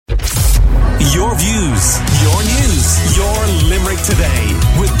Your views, your news, your Limerick Today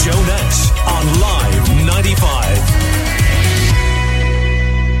with Joe Nash on Live 95.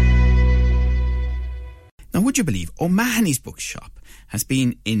 Now, would you believe O'Mahony's bookshop has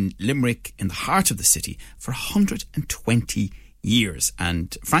been in Limerick, in the heart of the city, for 120 years.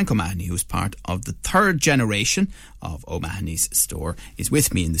 And Frank O'Mahony, who's part of the third generation of O'Mahony's store, is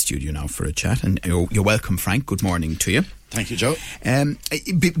with me in the studio now for a chat. And you're welcome, Frank. Good morning to you. Thank you, Joe.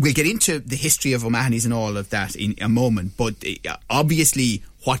 We'll get into the history of O'Mahony's and all of that in a moment, but obviously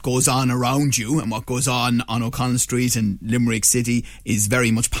what goes on around you and what goes on O'Connell Street and Limerick City is very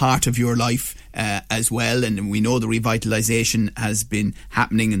much part of your life as well. And we know the revitalisation has been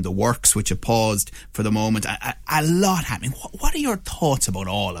happening in the works, which have paused for the moment. A lot happening. What are your thoughts about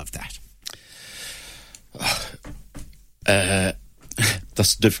all of that?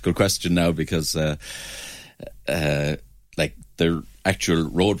 That's a difficult question now because like the actual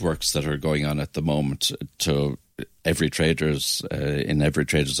roadworks that are going on at the moment, to every trader's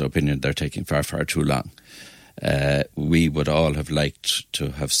opinion, they're taking far too long. We would all have liked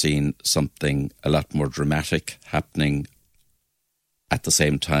to have seen something a lot more dramatic happening at the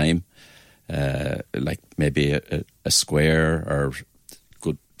same time, like maybe a square or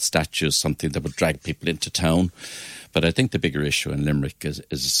good statues, something that would drag people into town. But I think the bigger issue in Limerick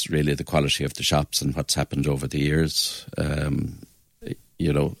is really the quality of the shops and what's happened over the years.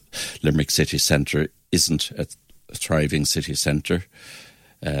 Limerick city centre isn't a thriving city centre.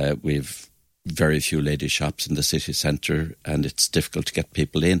 We've very few lady shops in the city centre, and it's difficult to get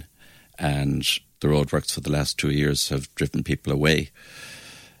people in. And the roadworks for the last 2 years have driven people away.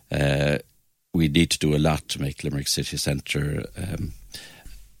 We need to do a lot to make Limerick city centre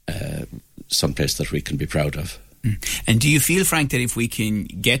someplace that we can be proud of. And do you feel, Frank, that if we can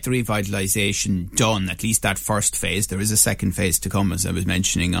get the revitalisation done, at least that first phase, there is a second phase to come, as I was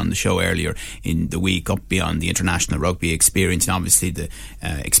mentioning on the show earlier in the week, up beyond the international rugby experience, and obviously the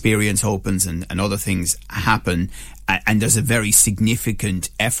experience opens and other things happen, and there's a very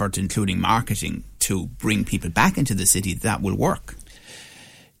significant effort, including marketing, to bring people back into the city, that will work?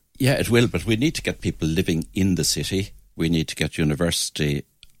 Yeah, it will, but we need to get people living in the city. We need to get University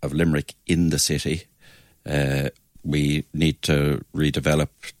of Limerick in the city. We need to redevelop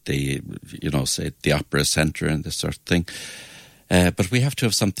the Opera Centre and this sort of thing. But we have to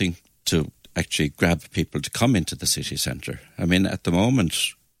have something to actually grab people to come into the city centre. I mean, at the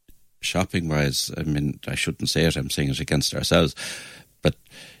moment, shopping-wise, I shouldn't say it, I'm saying it against ourselves. But,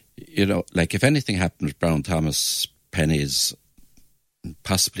 like if anything happened with Brown Thomas, Penny's,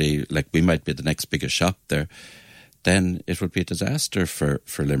 possibly, like we might be the next biggest shop there, then it would be a disaster for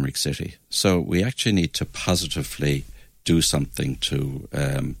Limerick City. So we actually need to positively do something to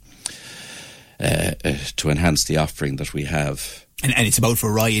enhance the offering that we have. And it's about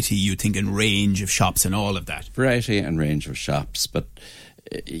variety, you think, and range of shops and all of that. Variety and range of shops. But,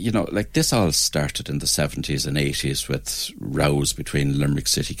 like this all started in the 70s and 80s with rows between Limerick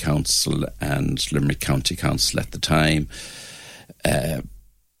City Council and Limerick County Council at the time.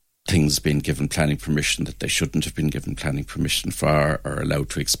 Things being given planning permission that they shouldn't have been given planning permission for, or allowed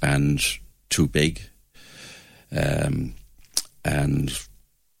to expand too big. And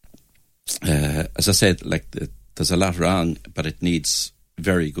as I said, like there's a lot wrong, but it needs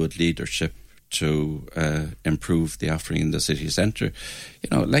very good leadership to improve the offering in the city centre.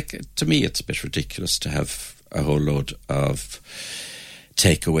 To me, it's a bit ridiculous to have a whole load of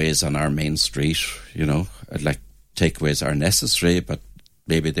takeaways on our main street. Like takeaways are necessary, but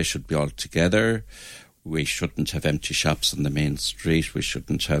maybe they should be all together. We shouldn't have empty shops on the main street. We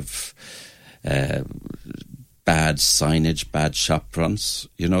shouldn't have bad signage, bad shop fronts.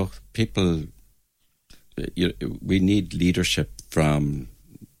 People, we need leadership from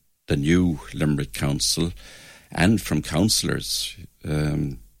the new Limerick Council and from councillors.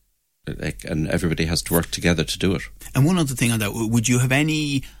 And everybody has to work together to do it. And one other thing on that, would you have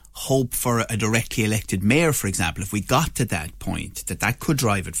any hope for a directly elected mayor, for example, if we got to that point, that could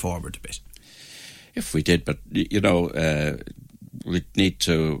drive it forward a bit? If we did, but he would need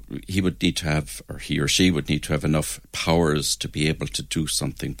to have, or he or she would need to have enough powers to be able to do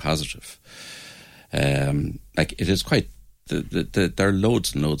something positive. Like it is quite, there are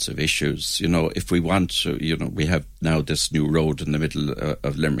loads and loads of issues. If we want to, we have now this new road in the middle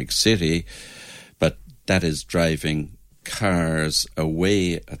of Limerick City, but that is driving cars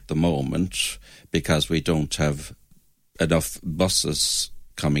away at the moment because we don't have enough buses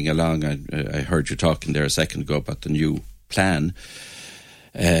coming along. I heard you talking there a second ago about the new plan,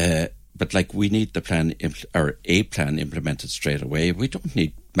 but like we need the plan or a plan implemented straight away. We don't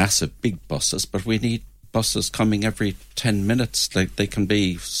need massive big buses, but we need buses coming every 10 minutes. Like, they can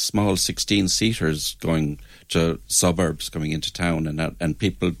be small 16-seaters going to suburbs, coming into town, and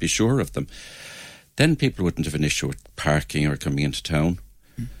people be sure of them. Then people wouldn't have an issue with parking or coming into town.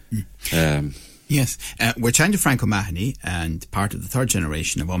 Yes. We're chatting to Frank O'Mahony, and part of the third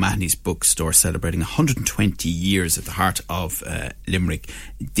generation of O'Mahony's bookstore, celebrating 120 years at the heart of Limerick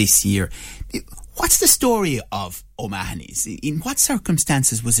this year. What's the story of O'Mahony's? In what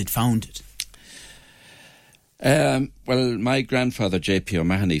circumstances was it founded? Well, my grandfather, J.P.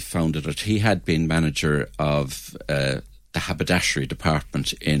 O'Mahony, founded it. He had been manager of the haberdashery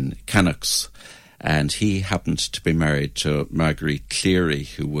department in Cannock's, and he happened to be married to Marguerite Cleary,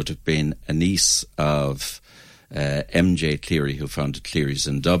 who would have been a niece of M.J. Cleary, who founded Cleary's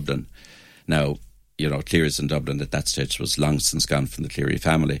in Dublin. Now, you know, Cleary's in Dublin at that stage was long since gone from the Cleary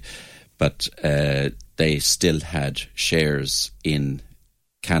family, but they still had shares in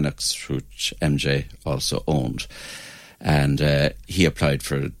Cannock's, which MJ also owned, and he applied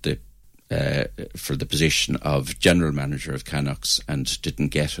for the position of general manager of Cannock's and didn't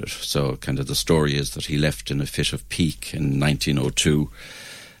get it. So kind of the story is that he left in a fit of pique in 1902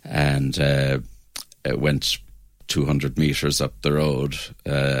 and went 200 metres up the road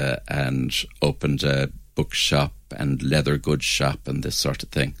and opened a bookshop and leather goods shop and this sort of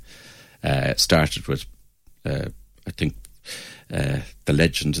thing. Started with, I think, the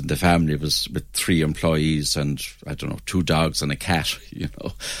legend in the family was with 3 employees and, I don't know, 2 dogs and a cat, you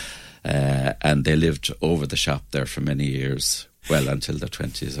know. And they lived over the shop there for many years, well until the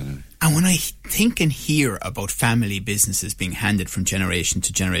 20s anyway. And when I think and hear about family businesses being handed from generation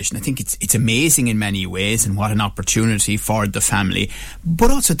to generation, I think it's amazing in many ways, and what an opportunity for the family.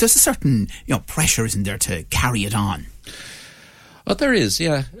 But also there's a certain, you know, pressure, isn't there, to carry it on? Oh, there is,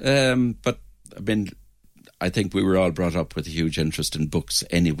 yeah. But I mean, I think we were all brought up with a huge interest in books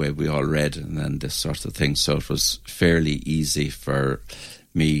anyway. We all read and this sort of thing, so it was fairly easy for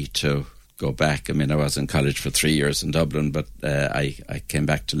me to go back. I mean, I was in college for 3 years in Dublin, but I came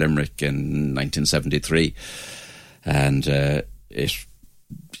back to Limerick in 1973, and it,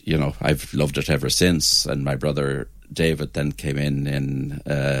 you know, I've loved it ever since. And my brother David then came in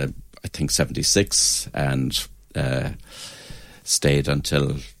I think 76 and stayed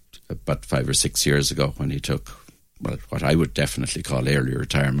until about 5 or 6 years ago, when he took, well, what I would definitely call early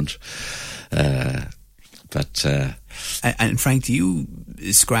retirement. And Frank, do you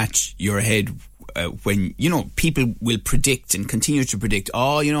scratch your head when, you know, people will predict and continue to predict,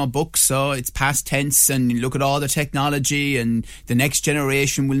 oh, you know, books, oh, it's past tense, and look at all the technology, and the next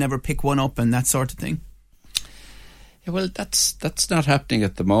generation will never pick one up, and that sort of thing? Yeah, well, that's not happening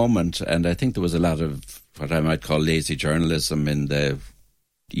at the moment, and I think there was a lot of what I might call lazy journalism in the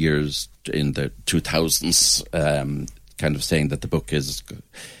years in the 2000s, kind of saying that the book is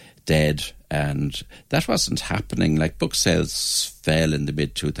dead, and that wasn't happening. Like, book sales fell in the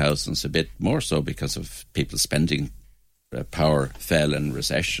mid-2000s a bit more so because of people's spending power fell in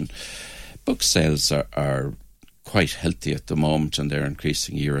recession. Book sales are quite healthy at the moment, and they're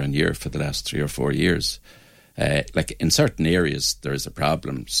increasing year on year for the last 3 or 4 years. Like, in certain areas there is a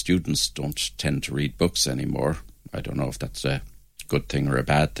problem. Students don't tend to read books anymore. I don't know if that's a good thing or a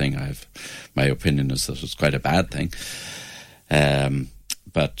bad thing. My opinion is that it's quite a bad thing.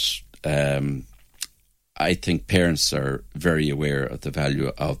 But I think parents are very aware of the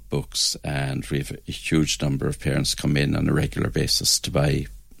value of books, and we have a huge number of parents come in on a regular basis to buy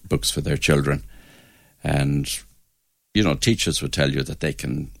books for their children. And, you know, teachers would tell you that they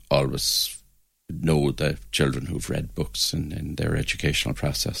can always know the children who've read books in their educational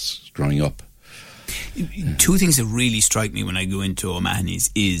process growing up. 2 things that really strike me when I go into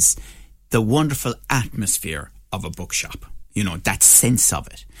O'Mahony's is the wonderful atmosphere of a bookshop, you know, that sense of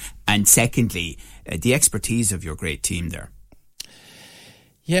it, and secondly, the expertise of your great team there.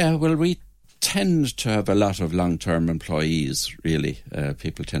 Yeah, well, we tend to have a lot of long-term employees, really.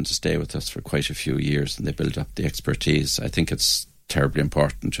 People tend to stay with us for quite a few years, and they build up the expertise. I think it's terribly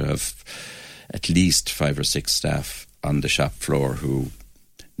important to have at least 5 or 6 staff on the shop floor who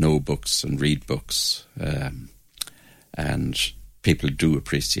know books and read books, and people do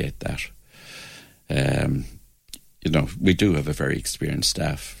appreciate that. You know, we do have a very experienced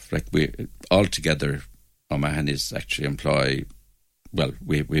staff. Like, we altogether, O'Mahony's actually employ, well,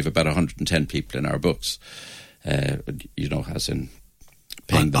 we have about 110 people in our books, you know, as in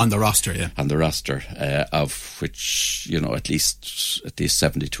paying them on the roster, yeah, on the roster, of which, you know, at least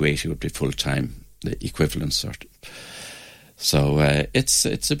 70 to 80 would be full time, the equivalent sort of. So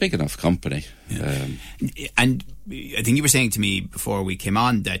it's a big enough company. Yeah. And I think you were saying to me before we came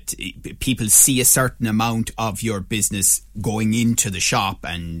on that people see a certain amount of your business going into the shop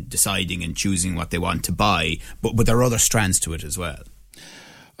and deciding and choosing what they want to buy, but there are other strands to it as well.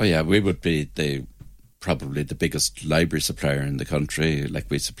 Oh yeah, we would be probably the biggest library supplier in the country. Like,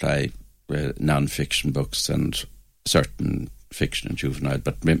 we supply non-fiction books and certain fiction and juvenile,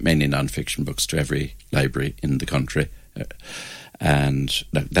 but mainly non-fiction books to every library in the country. And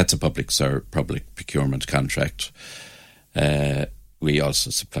that's a public procurement contract. We also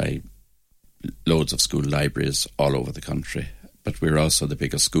supply loads of school libraries all over the country, but we're also the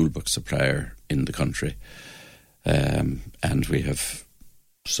biggest school book supplier in the country. And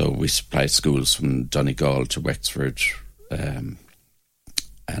we supply schools from Donegal to Wexford, and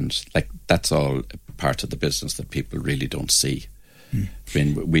that's all part of the business that people really don't see. I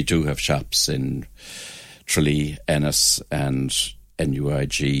mean, we do have shops in Tralee, Ennis and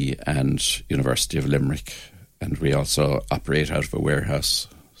NUIG and University of Limerick, and we also operate out of a warehouse.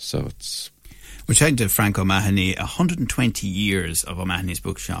 So it's... We're chatting to Frank O'Mahony, 120 years of O'Mahony's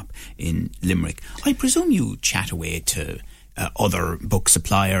Bookshop in Limerick. I presume you chat away to other book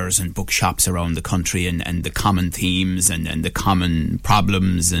suppliers and bookshops around the country and the common themes and the common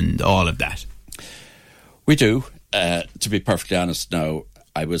problems and all of that. We do. To be perfectly honest now,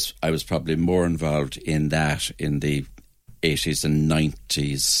 I was probably more involved in that in the 80s and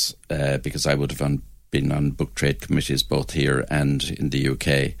 90s because I would have been on book trade committees both here and in the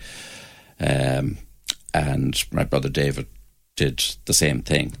UK. And my brother David did the same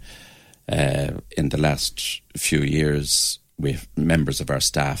thing. In the last few years, members of our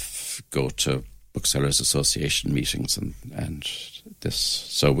staff go to Booksellers Association meetings and this.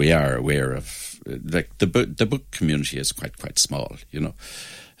 So we are aware of, like, the book community is quite small, There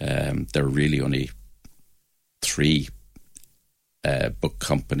are really only 3 book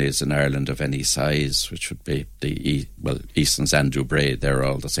companies in Ireland of any size, which would be Easton's and Dubray. They're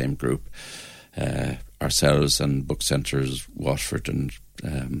all the same group. Ourselves and Book Centres, Waterford and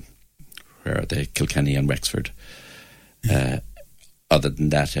where are they? Kilkenny and Wexford. Other than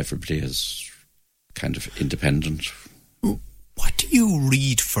that, everybody is kind of independent. What do you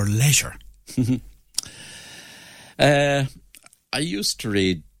read for leisure? I used to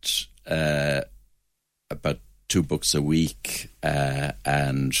read about 2 books a week,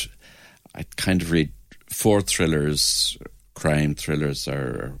 and I'd kind of read 4 thrillers, crime thrillers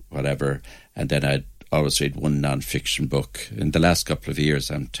or whatever, and then I'd always read 1 non-fiction book. In the last couple of years,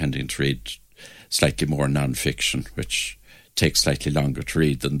 I'm tending to read slightly more non-fiction, which takes slightly longer to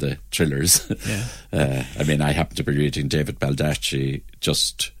read than the thrillers. Yeah. I mean, I happen to be reading David Baldacci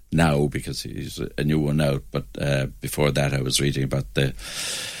just now because he's a new one out, but before that I was reading about the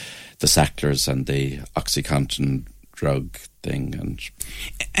Sacklers and the OxyContin drug thing.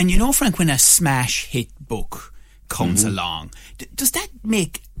 And Frank, when a smash hit book comes along, does that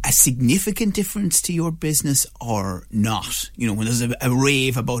make a significant difference to your business or not? When there's a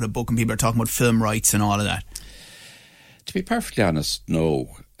rave about a book and people are talking about film rights and all of that. To be perfectly honest, no.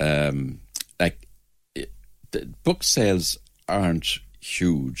 Book sales aren't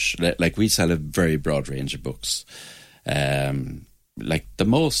huge. Like, we sell a very broad range of books. Like, the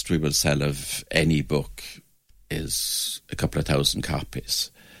most we will sell of any book is a couple of thousand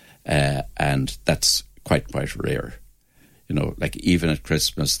copies. And that's quite rare. Like, even at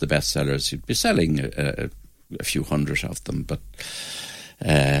Christmas, the bestsellers, you'd be selling a few hundred of them. But,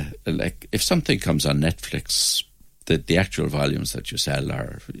 like, if something comes on Netflix, the actual volumes that you sell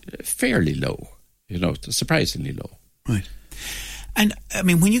are fairly low, surprisingly low. Right. And, I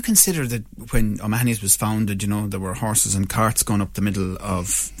mean, when you consider that when O'Mahony's was founded, there were horses and carts going up the middle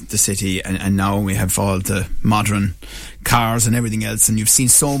of the city, and now we have all the modern cars and everything else, and you've seen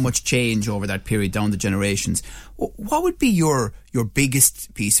so much change over that period down the generations. What would be your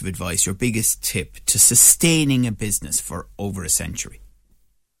biggest piece of advice, your biggest tip to sustaining a business for over a century?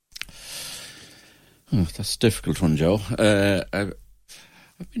 Oh, that's a difficult one, Joe. I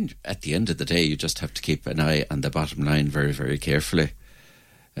mean, at the end of the day, you just have to keep an eye on the bottom line very, very carefully,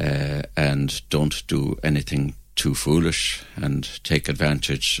 and don't do anything too foolish, and take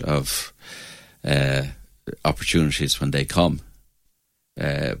advantage of opportunities when they come.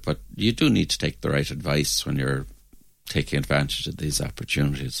 But you do need to take the right advice when you're taking advantage of these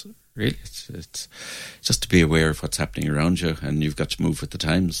opportunities. Really, it's just to be aware of what's happening around you, and you've got to move with the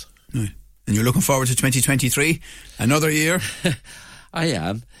times. Right. And you're looking forward to 2023, another year? I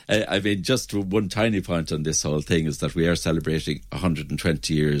am. I mean, just one tiny point on this whole thing is that we are celebrating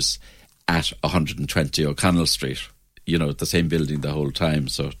 120 years at 120 O'Connell Street, the same building the whole time.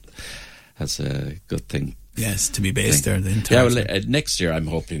 So that's a good thing Yes, to be based there the entire time. Yeah, well, next year I'm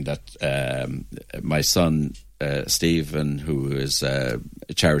hoping that my son Stephen, who is a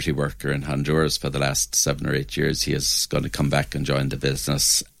charity worker in Honduras for the last 7 or 8 years, he is going to come back and join the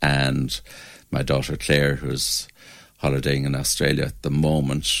business, and my daughter Claire, who's holidaying in Australia at the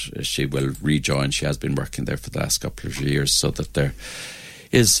moment, she will rejoin. She has been working there for the last couple of years, so that there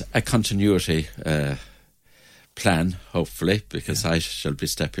is a continuity plan, hopefully, because I shall be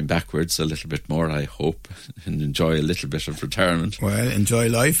stepping backwards a little bit more, I hope, and enjoy a little bit of retirement. Well, enjoy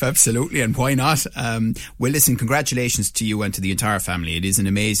life, absolutely, and why not? Well, listen, congratulations to you and to the entire family. It is an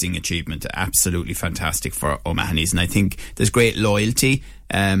amazing achievement, absolutely fantastic for O'Mahony's, and I think there's great loyalty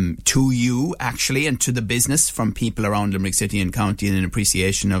to you, actually, and to the business from people around Limerick City and County, and an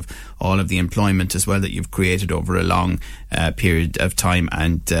appreciation of all of the employment as well that you've created over a long period of time.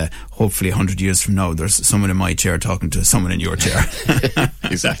 And hopefully 100 years from now, there's someone in my chair talking to someone in your chair.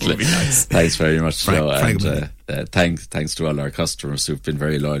 Exactly. That would be nice. Thanks very much, Frank, Joe. And thanks to all our customers who've been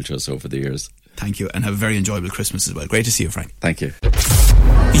very loyal to us over the years. Thank you, and have a very enjoyable Christmas as well. Great to see you, Frank. Thank you.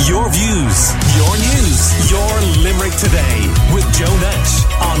 Your views, your news, your Limerick Today with Joe Nash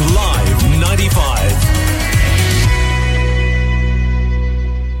on Live 95.